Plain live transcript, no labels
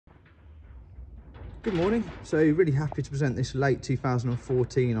Good morning. So really happy to present this late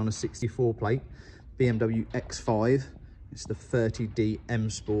 2014 on a 64 plate BMW X5. It's the 30D M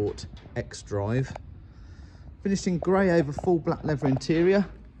Sport XDrive. Finished in grey over full black leather interior.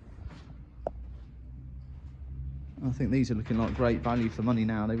 I think these are looking like great value for money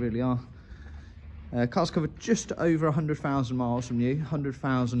now, they really are. Car's covered just over 100,000 miles from new,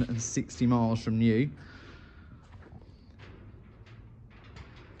 100,060 miles from new.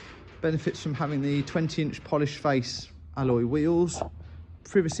 Benefits from having the 20-inch polished face alloy wheels,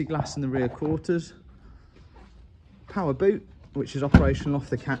 privacy glass in the rear quarters, power boot, which is operational off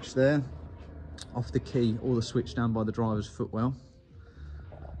the catch there, off the key or the switch down by the driver's footwell.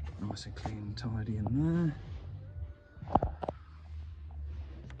 Nice and clean and tidy in there.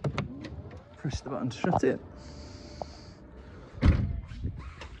 Press the button to shut it.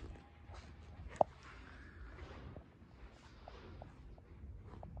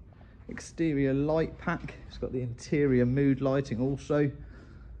 Exterior light pack, it's got the interior mood lighting also,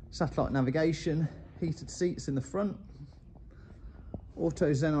 satellite navigation, heated seats in the front,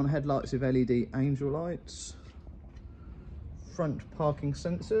 auto xenon headlights with LED angel lights, front parking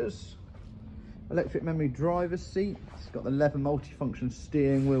sensors, electric memory driver's seat, it's got the leather multifunction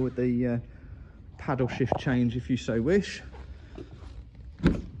steering wheel with the paddle shift change if you so wish.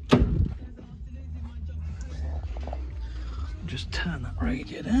 Just turn that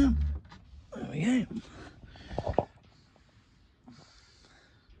radio down. There we go.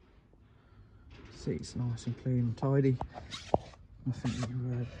 Seats nice and clean and tidy. I think you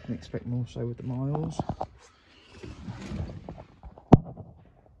can expect more so with the miles.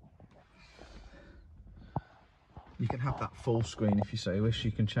 You can have that full screen if you so wish.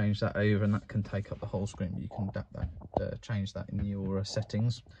 You can change that over and that can take up the whole screen, but you can adapt that, change that in your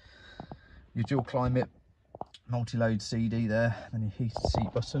settings. Your dual climate, multi-load CD there, then your heated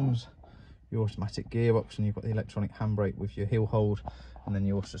seat buttons, your automatic gearbox, and you've got the electronic handbrake with your hill hold, and then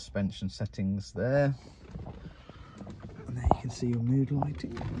your suspension settings there. And there you can see your mood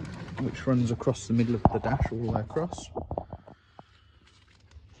lighting, which runs across the middle of the dash all the way across.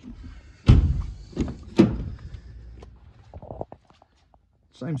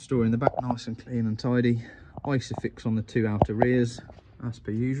 Same story in the back, nice and clean and tidy. Isofix on the two outer rears as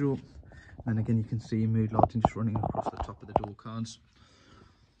per usual. And again, you can see your mood lighting just running across the top of the door cards.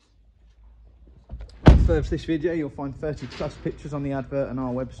 Further to this video, you'll find 30 plus pictures on the advert on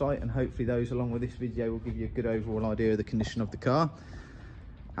our website, and hopefully those along with this video will give you a good overall idea of the condition of the car.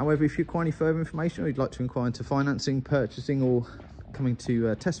 However, if you require any further information or you'd like to inquire into financing, purchasing, or coming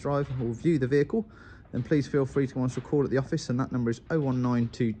to test drive or view the vehicle, then please feel free to give us a call at the office, and that number is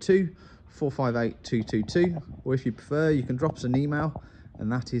 01922 458 222, or if you prefer, you can drop us an email,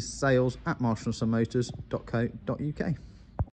 and that is sales@marshallsonmotors.co.uk.